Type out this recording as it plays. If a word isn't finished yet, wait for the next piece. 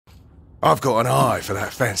I've got an eye for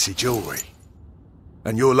that fancy jewellery.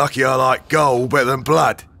 And you're lucky I like gold better than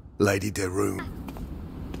blood, Lady de Room.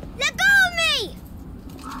 Let go of me!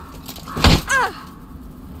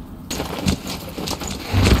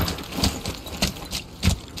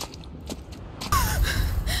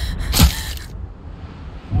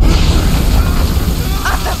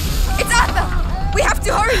 Arthur! It's Arthur! We have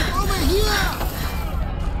to hurry! Over here!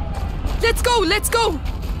 Let's go! Let's go!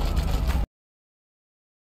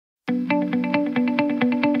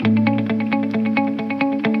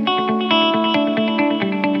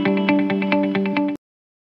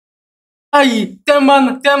 Hai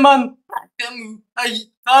teman-teman, kamu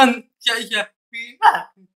akan saya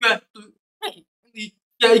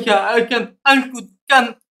saya akan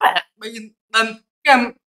angkutkan mainan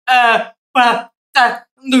kamu pada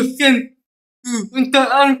mesin untuk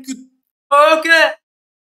angkut. Oke.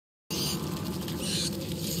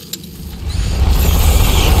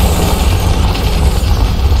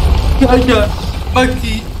 Saya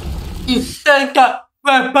bagi tangkap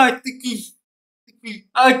bapak-bapak.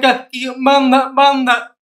 Agak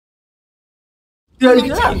mana-mana.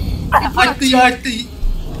 Saya hati-hati.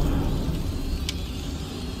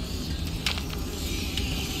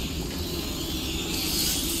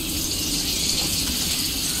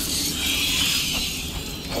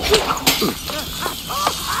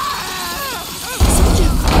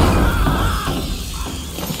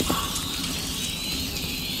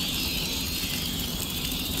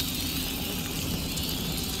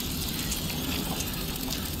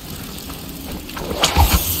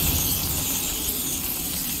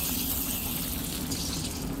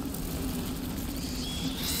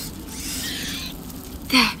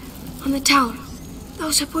 There, on the tower.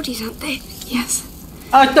 Those are bodies, aren't they? Yes.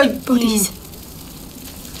 Bodies.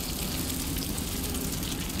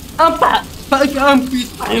 Apa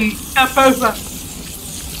pengambilan kepala?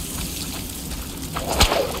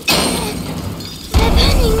 They're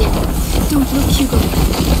burning. Don't look, Hugo.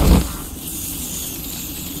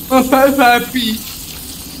 Apa api?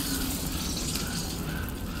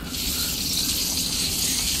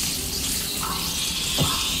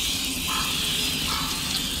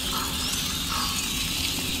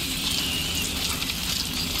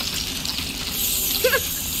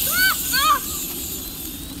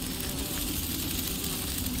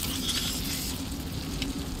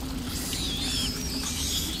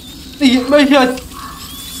 Melihat.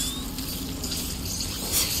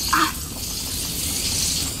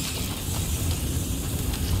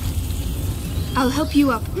 I'll help you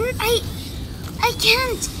up. I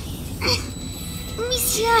can't.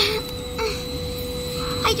 Amicia,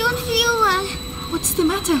 I don't feel well. What's the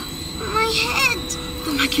matter? My head.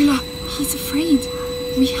 The macula. He's afraid.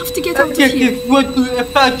 We have to get out of here.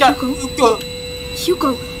 Hugo.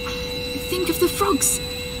 Hugo, think of the frogs.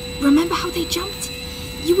 Remember how they jumped?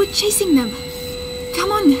 You were chasing them.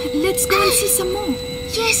 Come on, let's go and see some more.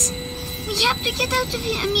 Yes, we have to get out of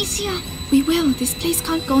here, Amicia. We will. This place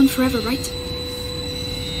can't go on forever, right?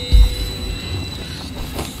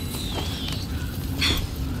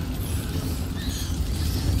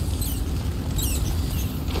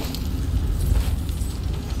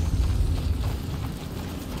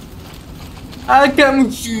 Agak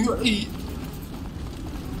mencuri.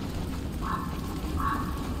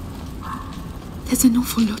 There's an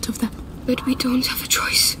awful lot of them. But we don't have a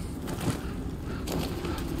choice.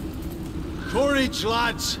 Courage,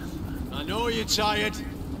 lads. I know you're tired.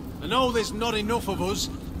 I know there's not enough of us.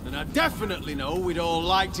 And I definitely know we'd all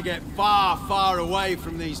like to get far, far away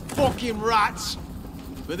from these fucking rats.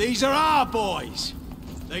 But these are our boys.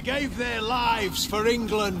 They gave their lives for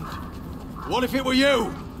England. What if it were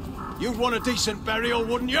you? You'd want a decent burial,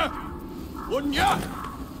 wouldn't you? Wouldn't you?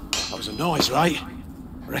 That was a noise, right?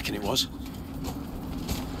 I reckon it was.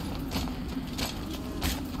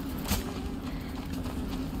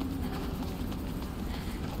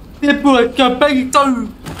 Depois que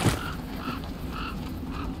apertou.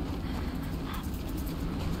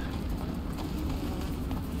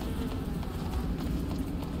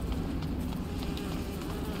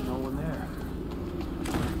 No one there.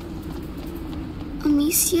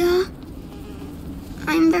 Amicia,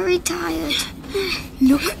 I'm very tired.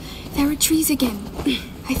 Look, there are trees again.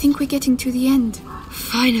 I think we're getting to the end.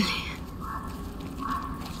 Finally.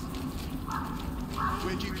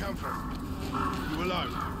 Where'd you come from? You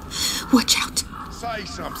alone? Watch out. Say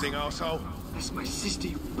something, arsehole. That's my sister,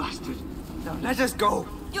 you bastard. Now let us go.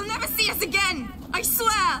 You'll never see us again. I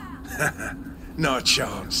swear. No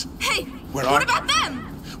chance. Hey, Where what are about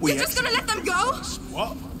them? we? You're just gonna let them go?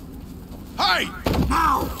 What? Hey!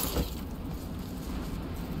 Now!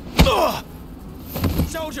 Ugh!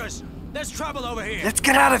 Soldiers, there's trouble over here. Let's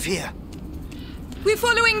get out of here. We're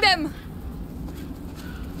following them!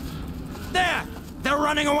 There! They're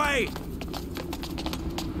running away!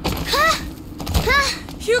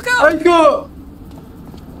 Hugo! Hugo!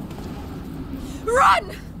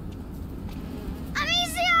 Run!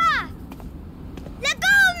 Amicia! Let go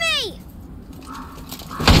of me!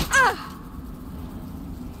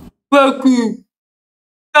 Welcome!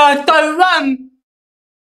 Don't run!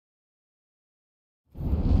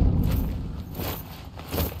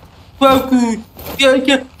 Welcome!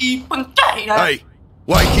 Hey,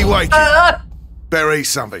 wakey, wakey. Better eat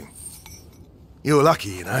something. You're lucky,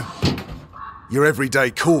 you know. Your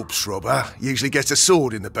everyday corpse robber usually gets a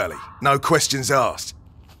sword in the belly, no questions asked.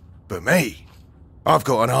 But me, I've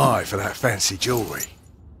got an eye for that fancy jewellery.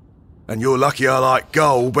 And you're lucky I like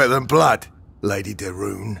gold better than blood, Lady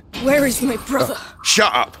Daroon. Where is my brother?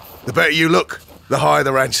 Shut up! The better you look, the higher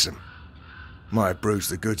the ransom. Might have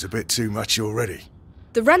bruised the goods a bit too much already.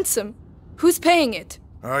 The ransom? Who's paying it?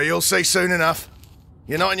 Oh, you'll see soon enough.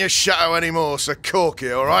 You're not in your shadow anymore, so cork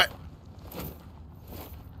it, alright?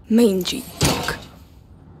 Mangy dog.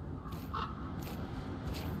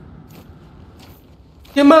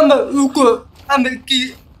 Gimana Hugo anak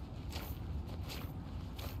kita?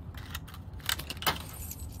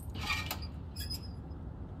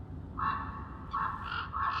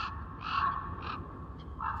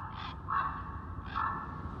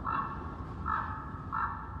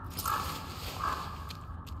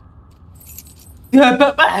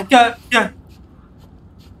 Ya, ya.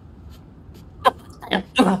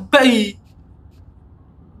 Baik.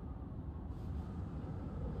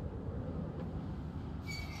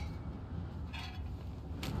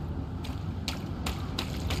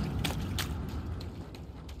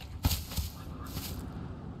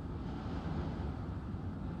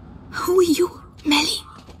 Who are you? Melly.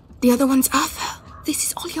 The other one's Arthur. This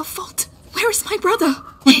is all your fault. Where is my brother?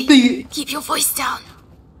 Hey, keep your voice down.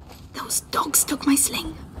 Those dogs took my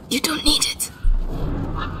sling. You don't need it.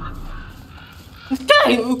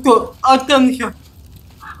 Okay, Hugo, attention.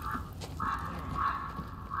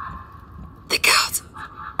 The guard.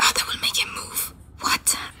 Arthur will make him move.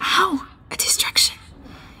 What? How? A distraction.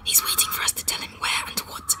 He's waiting for us to tell him where and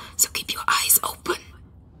what, so keep your eyes open.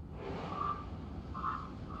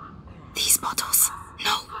 These bottles.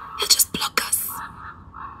 No, he'll just block us.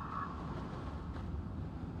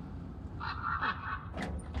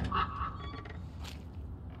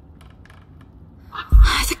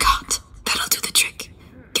 The cart. That'll do the trick.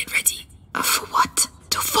 Get ready. For what?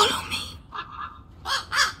 To follow me.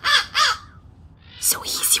 So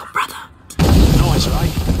he's your brother. Nice,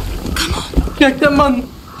 right? Come on. Get them on.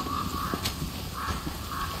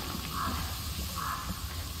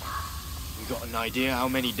 You got an idea how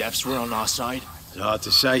many deaths were on our side? It's hard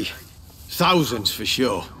to say. Thousands for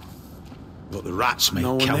sure. But the rats make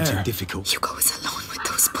counting difficult. Hugo is alone with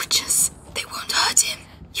those butchers. They won't hurt him.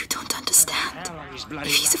 You don't understand.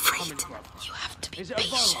 If he's afraid, you have to be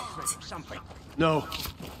patient. No.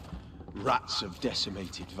 Rats have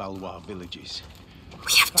decimated Valois villages.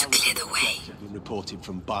 We have to clear the way. Have been reported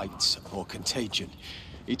from bites or contagion.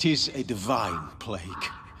 It is a divine plague.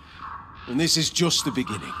 And this is just the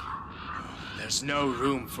beginning. There's no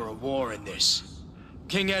room for a war in this.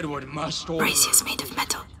 King Edward must order... Braziers made of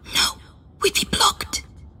metal. No, we'd be blocked.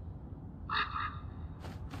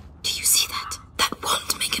 Do you see that? That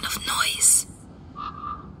won't make enough noise.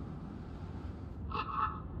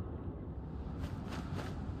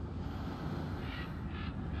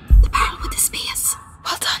 The barrel with the spears.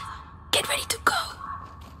 Well done. Get ready to go.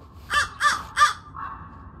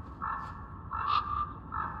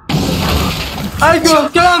 I go,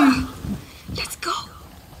 come! Let's go.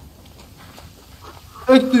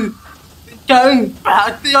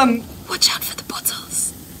 Watch out for the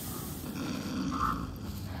bottles.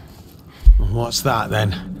 What's that then?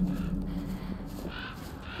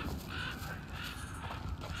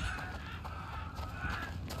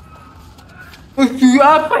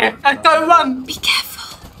 Be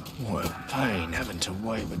careful. What a pain having to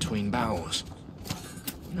wait between barrels.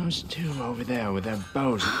 Those two over there with their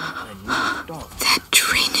bows and dog. They're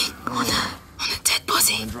training on a dead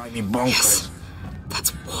body. Drive me bonkers. Yes,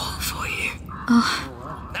 that's war for you.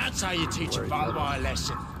 That's how you teach a Valois a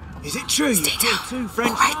lesson. Is it true Stay you down. killed 2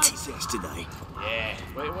 French All right. knights yesterday? Yeah,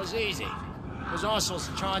 but it was easy. It was all sorts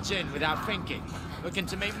to charge in without thinking, looking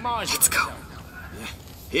to make Mars. Let's go.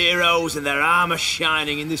 Heroes and their armour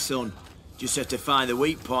shining in the sun. Just have to find the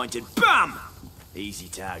weak point and BAM! Easy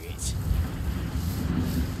targets.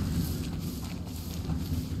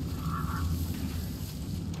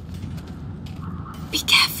 Be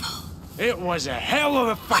careful. It was a hell of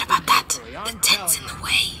a What fight. about that? The tent's in the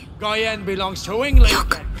way. Guyenne belongs to England.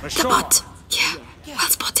 Look, then, for the sure. bot. Yeah, Well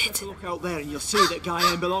spotted. Look out there and you'll see that guy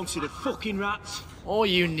ain't belongs to the fucking rats. All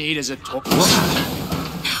you need is a talk.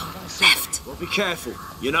 Now, left. Well, be careful.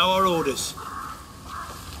 You know our orders.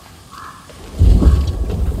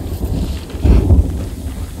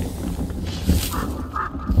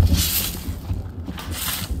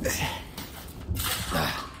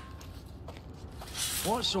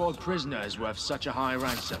 What sort of prisoner is worth such a high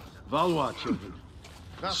ransom? Valois children.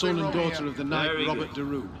 Son and daughter of the knight Very Robert de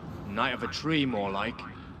Roon. Knight of a tree, more like.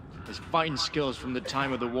 His fighting skills from the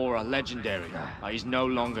time of the war are legendary, but he's no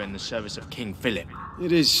longer in the service of King Philip.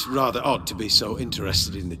 It is rather odd to be so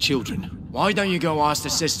interested in the children. Why don't you go ask the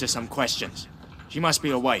sister some questions? She must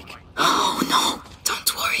be awake. Oh no,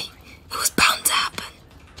 don't worry. It was bound to happen.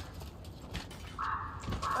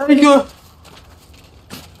 Ayo.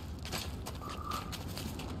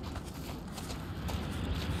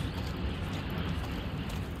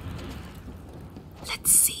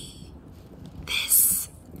 Let's see. This.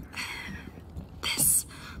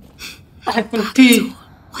 Aduh.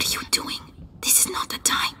 What are you doing? This is not the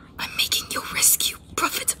time. I'm making your rescue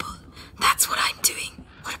profitable. That's what I'm doing.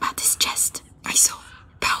 What about this chest? I saw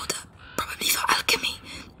powder. Probably for alchemy.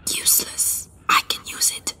 Useless. I can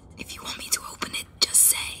use it. If you want me to open it, just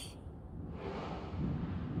say.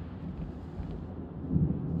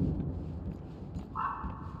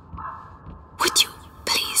 Would you,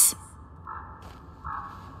 please?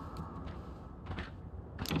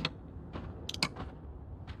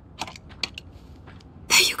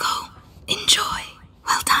 There you go. Enjoy.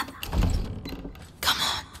 Well done. Come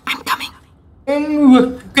on, I'm coming.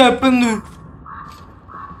 Gak penuh.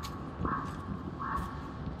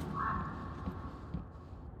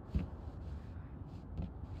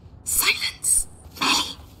 Silence.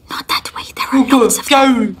 Melly, not that way. There are Hugo, lots of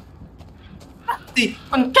kau. Mati,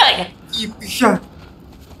 pancai. Bisa.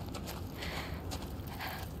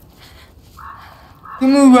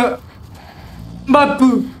 Semua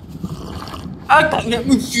babu. Agaknya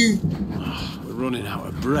musuh. We're running out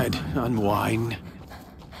of bread and wine.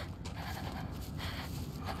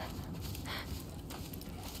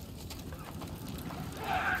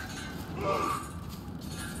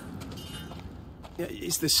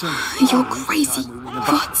 Is there some... You're crazy.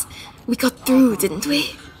 What? We got through, didn't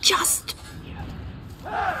we? Just.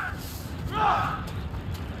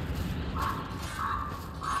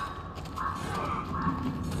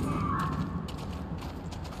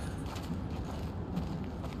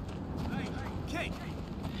 Kid,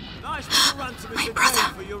 nice little ransom My has been brother.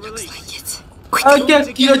 paid for your Looks release. like it. Quickly.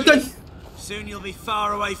 Ada di atas. Soon you'll be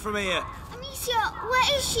far away from here. Amicia,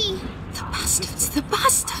 where is she? The bastards. The Think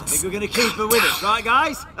bastards. we're gonna keep her with us, right,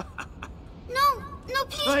 guys? No,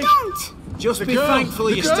 please Hey. don't. Just be girl, thankful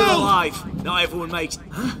the you're still girl. alive. Not everyone makes...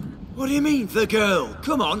 Huh? What do you mean, the girl?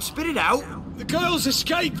 Come on, spit it out. The girl's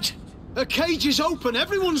escaped! Her cage is open,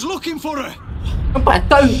 everyone's looking for her! Empat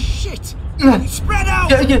tahun. Shit! Spread out!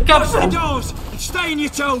 Yeah, Watch the come on. doors! And stay on your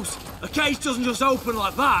toes! A cage doesn't just open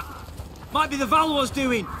like that. Might be the Valois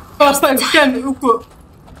doing. Lepaskan Hugo.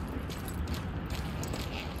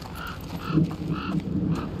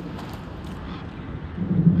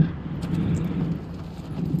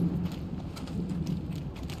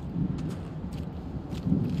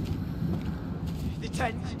 The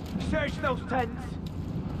tent. Search those tents.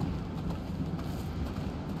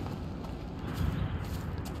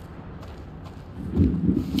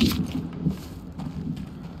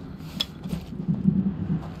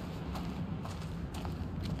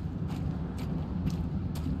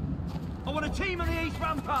 I want a team on the east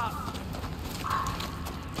rampart.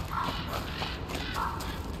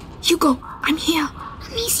 Hugo, I'm here.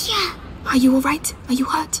 Amicia. Are you alright? Are you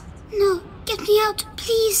hurt? No, get me out,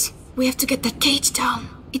 please. We have to get that cage down.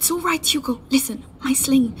 It's alright, Hugo. Listen, my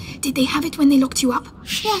sling. Did they have it when they locked you up?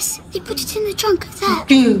 Yes, they put it in the trunk of that.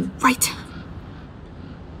 Right.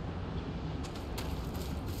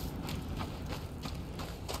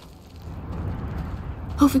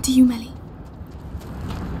 Over to you, Melly.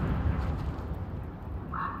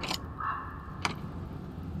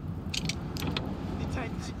 The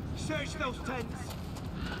tents. Search those tents.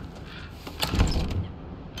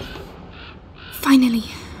 Finally.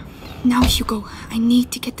 Now, Hugo, I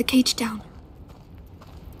need to get the cage down.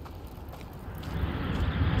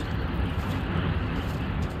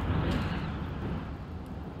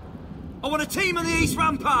 I want a team on the east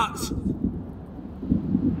ramparts.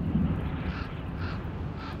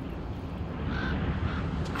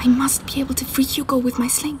 I must be able to free Hugo with my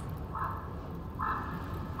sling.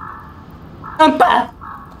 Empat.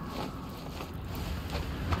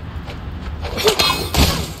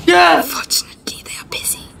 Ya. Fortunately, they are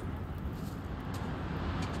busy.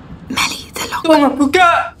 Melly, the lock. Tolong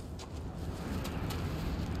buka.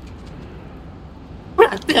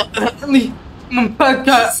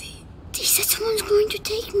 They said someone's going to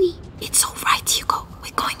take me. It's all right, Hugo.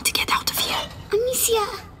 We're going to get out of here. Amicia.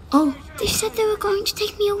 Oh, They said they were going to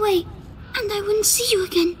take me away, and I wouldn't see you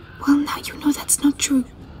again. well, now you know that's not true.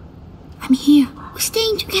 I'm here, We're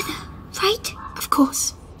staying together, right? of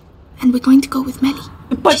course. And we're going to go with Melly.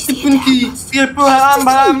 She's here to help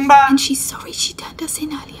us. And she's sorry she turned us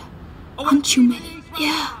in earlier. Aren't you, Melly?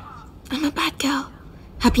 Yeah, I'm a bad girl.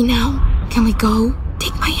 Happy now? Can we go?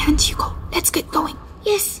 Take my hand, Hugo. Let's get going.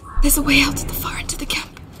 Yes. There's a way out at the far end of the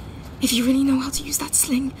camp. If you really know how to use that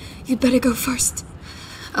sling, you'd better go first.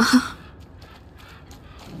 Uh-huh.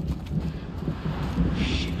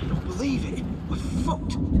 Shit, I don't believe it. We're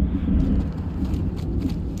fucked.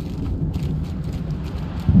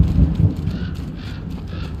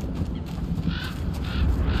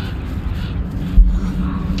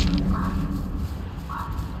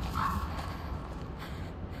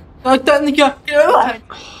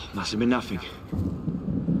 Must have been nothing.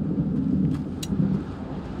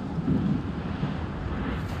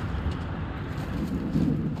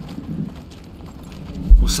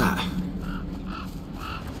 What's that?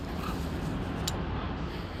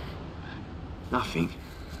 Nothing.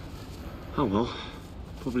 Oh well,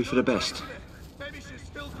 probably for the best. Maybe she's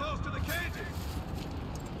still close to the cages.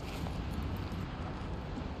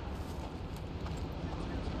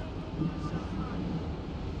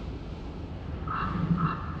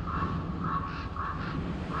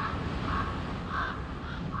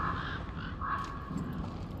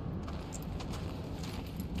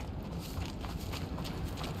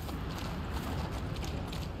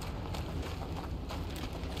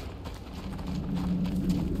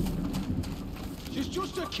 She's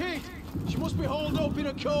just a kid. She must be holed up in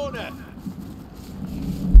a corner.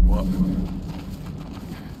 What?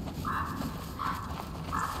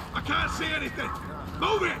 I can't see anything.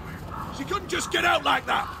 Move it! She couldn't just get out like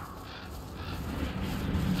that.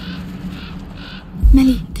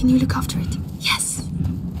 Melly, can you look after it? Yes.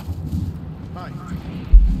 Hey,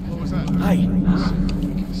 what was that? Hey.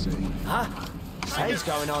 Huh? What's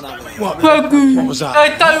going on over there? What was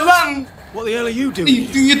that? What the hell are you doing?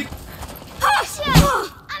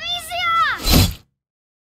 Amicia!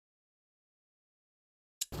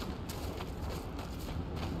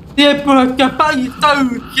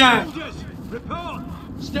 Report!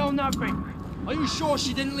 Still nothing. Are you sure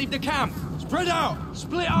she didn't leave the camp? Spread out,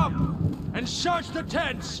 split up, and search the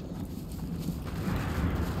tents.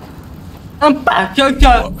 Are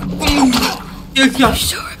you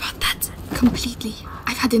sure about that? Completely.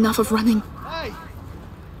 I've had enough of running. Hey!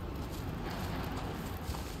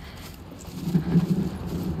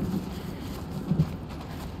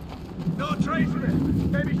 No trace of it.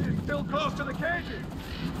 Maybe she's still close to the cages.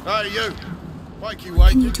 Hey, you. Wakey, wakey.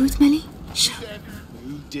 Can you do it, Melly? Sure.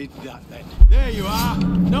 Who did that then? There you are.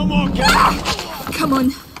 No more games. Come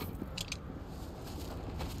on.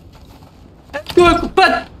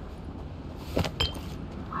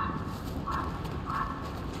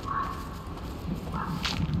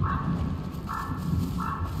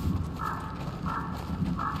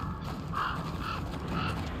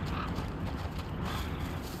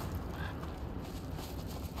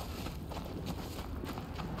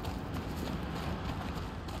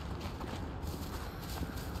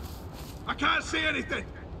 I can't see anything.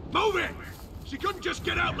 Move it! She couldn't just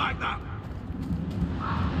get out like that.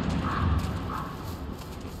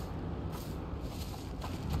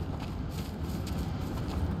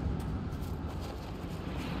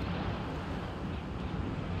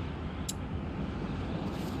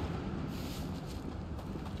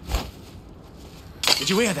 Did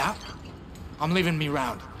you hear that? I'm leaving me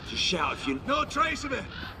round. Just shout if you... No trace of it.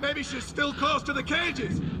 Maybe she's still close to the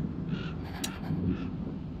cages.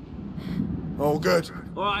 All good.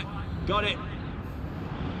 All right, got it.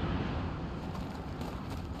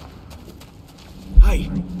 Hey.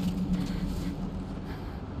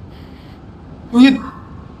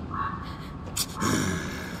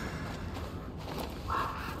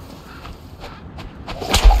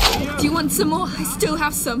 Do you want some more? I still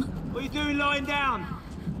have some. What are you doing lying down?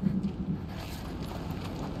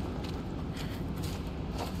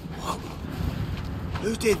 What?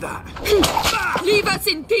 Who did that? Leave us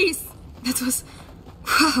in peace! That was...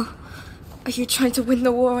 Wow. Are you trying to win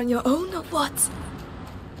the war on your own or what?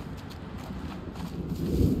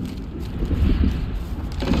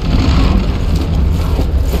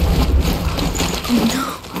 Oh no.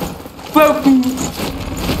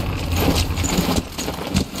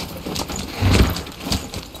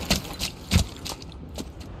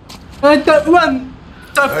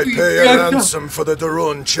 I pay a ransom for the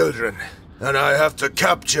Daron children, and I have to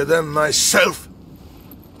capture them myself.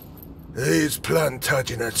 These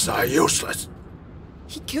Plantagenets are useless.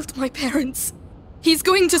 He killed my parents. He's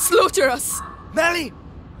going to slaughter us. Melly!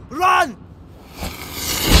 Run!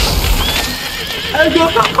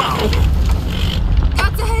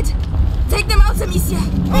 Guards ahead! Take them out, Amicia!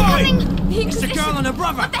 They're coming! It's a girl and a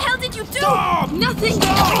brother! What the hell did you do? Stop! Nothing!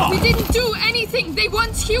 Stop! We didn't do anything! They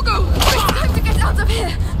want Hugo! It's time to get out of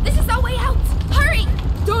here! This is our way out! Hurry!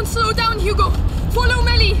 Don't slow down, Hugo! Follow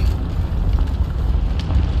Melly!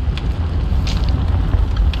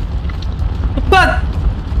 But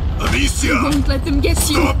Amicia! Won't let them get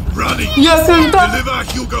you! Stop running! yes, and that Deliver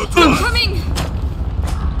Hugo to I'm us! coming!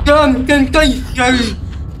 can take you.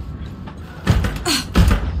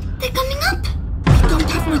 They're coming up. We don't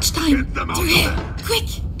have much time. Get them out They're of here! there. Quick!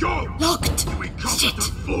 Go! Locked! We come Shit! to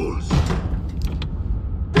fools!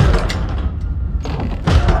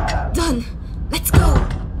 Done! Let's go!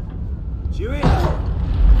 Chewie?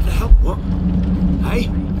 What the hell? What? Hey?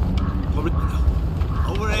 Probably...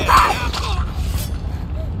 Over here!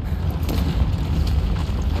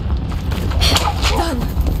 Done!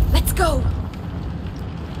 Let's go!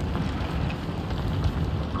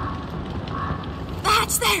 The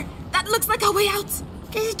hatch there! That looks like our way out!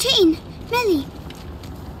 There's a chain. Melly.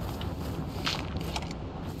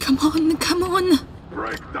 Come on, come on!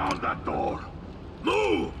 Break down that door!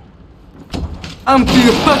 Move! I'm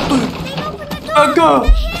the battle. They opened the door. Go.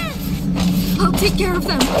 They're here. I'll take care of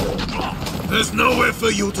them! There's nowhere for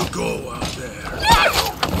you to go out there.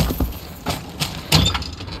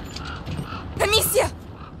 Amicia!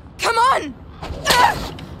 Come on!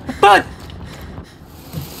 But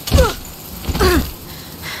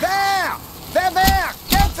There! They're there!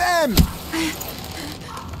 Get them!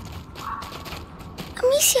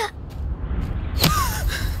 Amicia.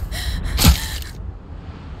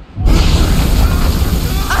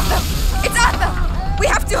 It's Arthur! We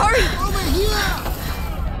have to hurry! Over here!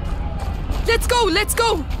 Let's go, let's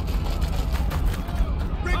go!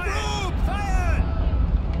 Regroup! Fire!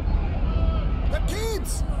 The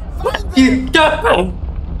kids! Find them! you got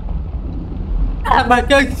mà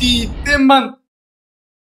cái gì thế mà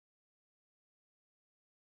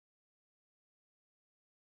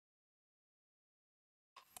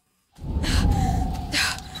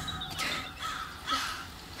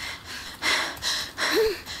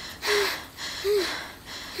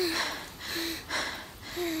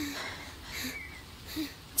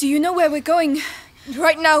Do you know where we're going?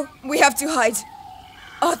 Right now, we have to hide.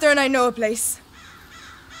 Arthur and I know a place.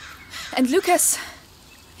 And Lucas,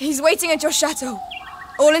 he's waiting at your chateau.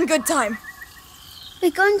 All in good time.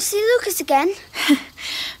 We're going to see Lucas again.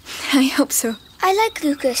 I hope so. I like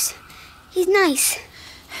Lucas. He's nice.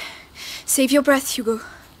 Save your breath, Hugo.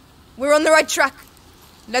 We're on the right track.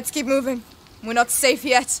 Let's keep moving. We're not safe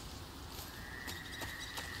yet.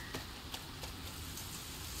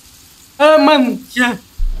 mình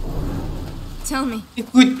Tell me,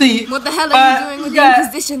 écoutez what the hell are you doing with the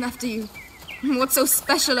Inquisition after you? What's so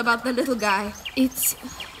special about the little guy? It's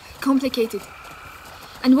complicated.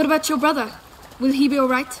 And what about your brother? Will he be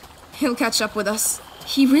alright? He'll catch up with us.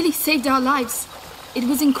 He really saved our lives. It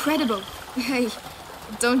was incredible. Hey,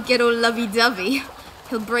 don't get all lovey-dovey.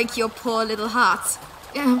 He'll break your poor little heart.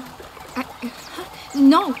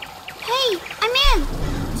 No. Hey, I'm in.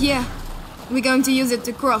 Yeah, we're going to use it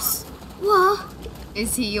to cross. What?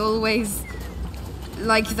 Is he always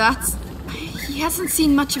like that? He hasn't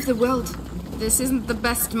seen much of the world. This isn't the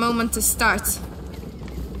best moment to start.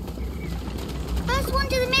 First one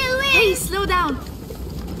to the middle ring. Hey, slow down.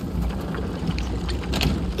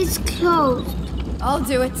 It's closed. I'll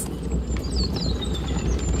do it.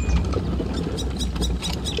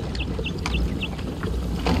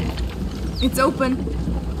 It's open.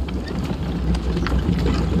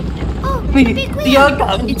 Oh, big wheel.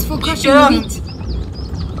 It's for crushing the wheat.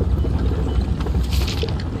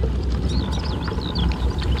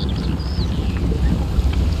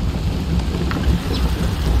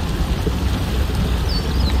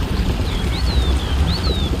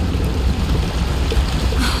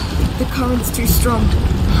 The current's too strong.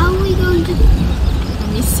 How are we going to...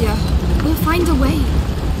 Amicia, we'll find a way.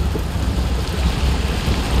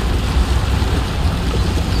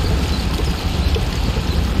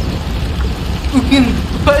 mungkin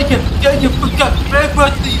banyak dia pegang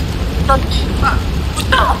reversi tapi tak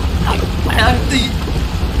nanti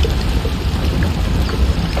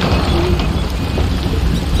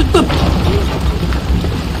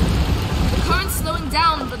The current's slowing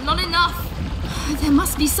down, but not enough. There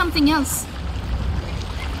must be something else.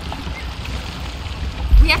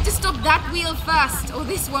 We have to stop that wheel first, or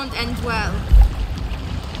this won't end well.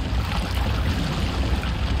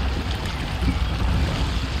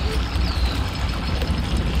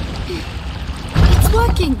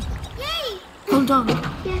 working. Yay! Hold on.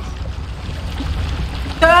 Yes.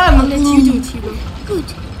 I'll let you do it, Hugo.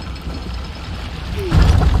 Good.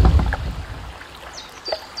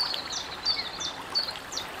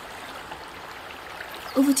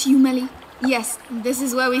 Over to you, Melly. Yes, this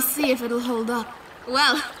is where we see if it'll hold up.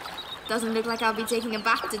 Well, doesn't look like I'll be taking a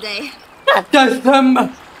bath today.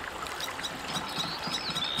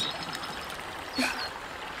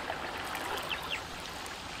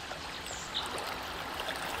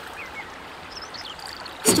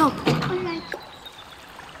 Stop. All right.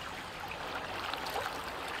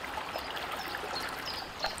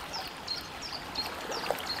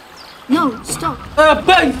 No, stop.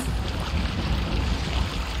 Bang!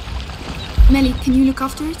 Melly, can you look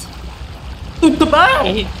after it?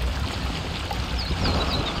 Goodbye!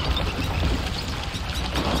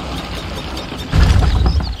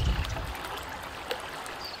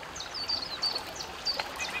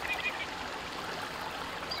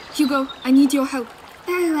 Hugo, I need your help.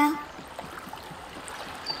 Very well.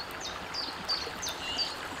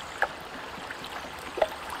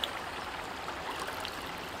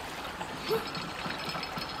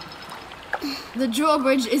 The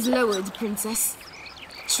drawbridge is lowered, Princess.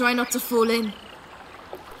 Try not to fall in.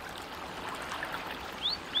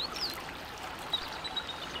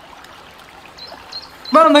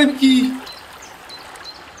 Monkey!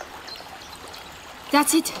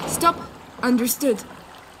 That's it. Stop. Understood.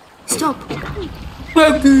 Stop.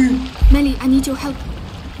 Monkey! Melly, I need your help.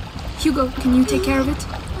 Hugo, can you take care of it?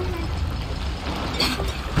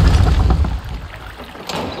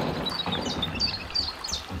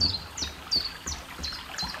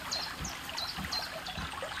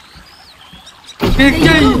 There you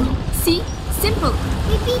go. See? Simple.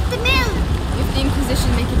 We beat the mill. If the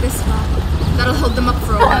Inquisition make it this far, that'll hold them up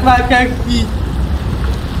for a while. Monkey!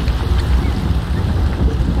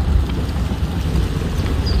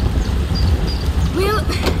 We'll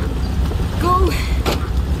go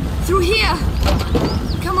through here.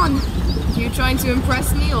 Come on. You trying to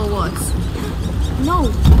impress me or what?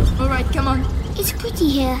 No. All right, come on. It's pretty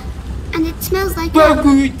here, and it smells like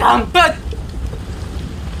Monkey! Tangkap!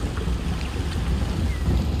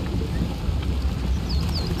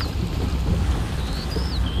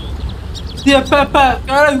 Dia papa,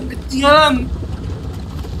 sekarang ketinggalan.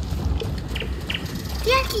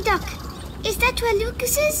 The aqueduct. Is that where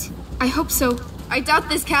Lucas is? I hope so. I doubt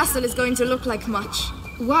this castle is going to look like much.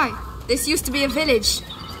 Why? This used to be a village,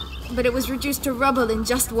 but it was reduced to rubble in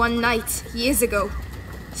just one night, years ago.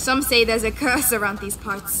 Some say there's a curse around these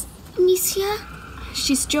parts. Amicia?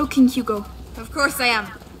 She's joking, Hugo. Of course I am.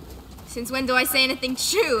 Since when do I say anything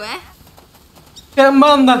true, eh? Come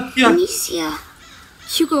on, Nakia. Amicia.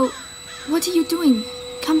 Hugo, what are you doing?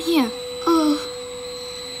 Come here. Oh,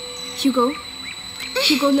 Hugo?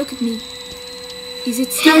 Hugo, look at me. Is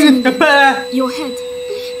it starting again? Kepala. Your head?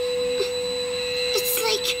 it's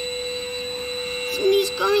like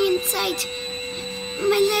somebody's going inside.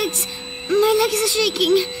 My legs are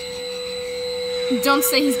shaking. Don't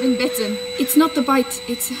say he's been bitten. It's not the bite.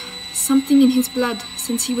 It's something in his blood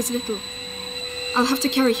since he was little. I'll have to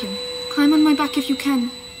carry him. Climb on my back if you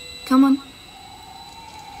can. Come on.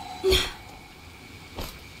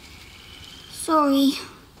 Sorry.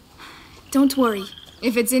 Don't worry.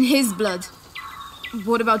 If it's in his blood,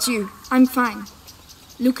 what about you? I'm fine.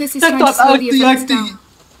 Lucas is Shut trying to up, slow the Auntie, effects Auntie. down.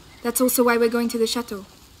 That's also why we're going to the chateau.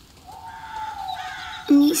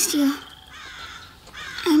 Amicia.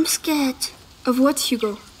 I'm scared. Of what,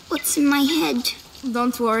 Hugo? What's in my head?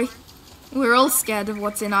 Don't worry. We're all scared of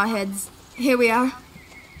what's in our heads. Here we are.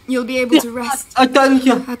 You'll be able to rest.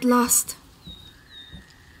 Attention. At last.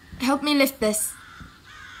 Help me lift this.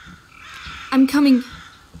 I'm coming.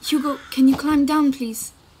 Hugo, can you climb down,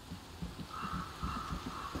 please?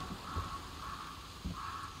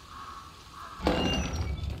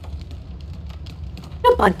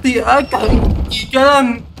 Pasti akan ketinggalan.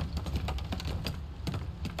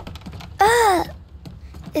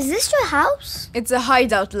 Is this your house? It's a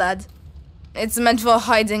hideout, lad. It's meant for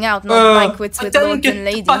hiding out, not banquets with lords and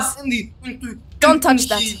ladies. Don't touch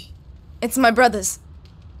that. It's my brother's.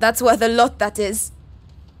 That's worth a lot, that is.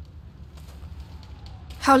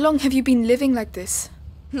 How long have you been living like this?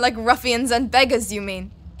 Like ruffians and beggars, you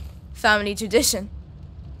mean? Family tradition.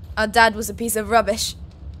 Our dad was a piece of rubbish.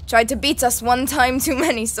 Tried to beat us one time too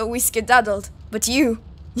many, so we skedaddled. But you're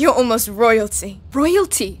almost royalty.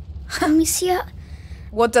 Royalty? Amicia,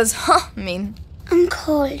 What does mean? I'm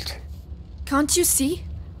cold. Can't you see?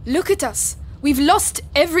 Look at us. We've lost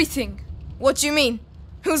everything. What do you mean?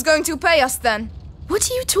 Who's going to pay us then? What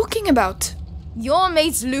are you talking about? Your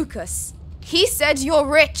mate Lucas. He said you're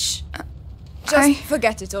rich. Just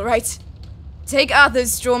forget it, all right? Take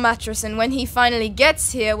Arthur's straw mattress, and when he finally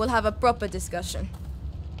gets here, we'll have a proper discussion.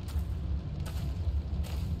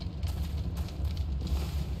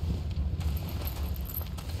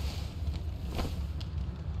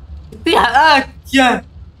 Tidak aja.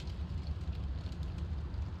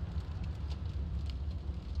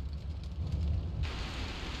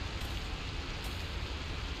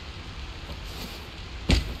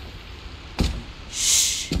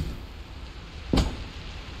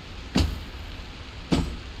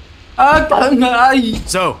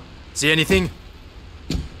 So, see anything?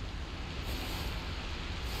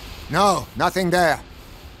 No, nothing there.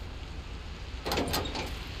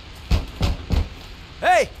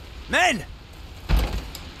 Hey, men!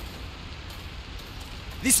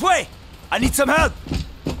 This way! I need some help!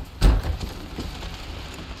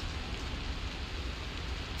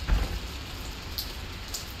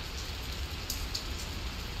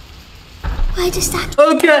 Where does that...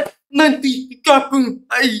 Oke, nanti gabung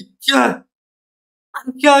aja.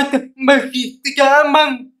 Jaga masih tidak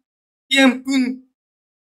aman. Ya ampun.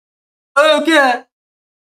 Oke.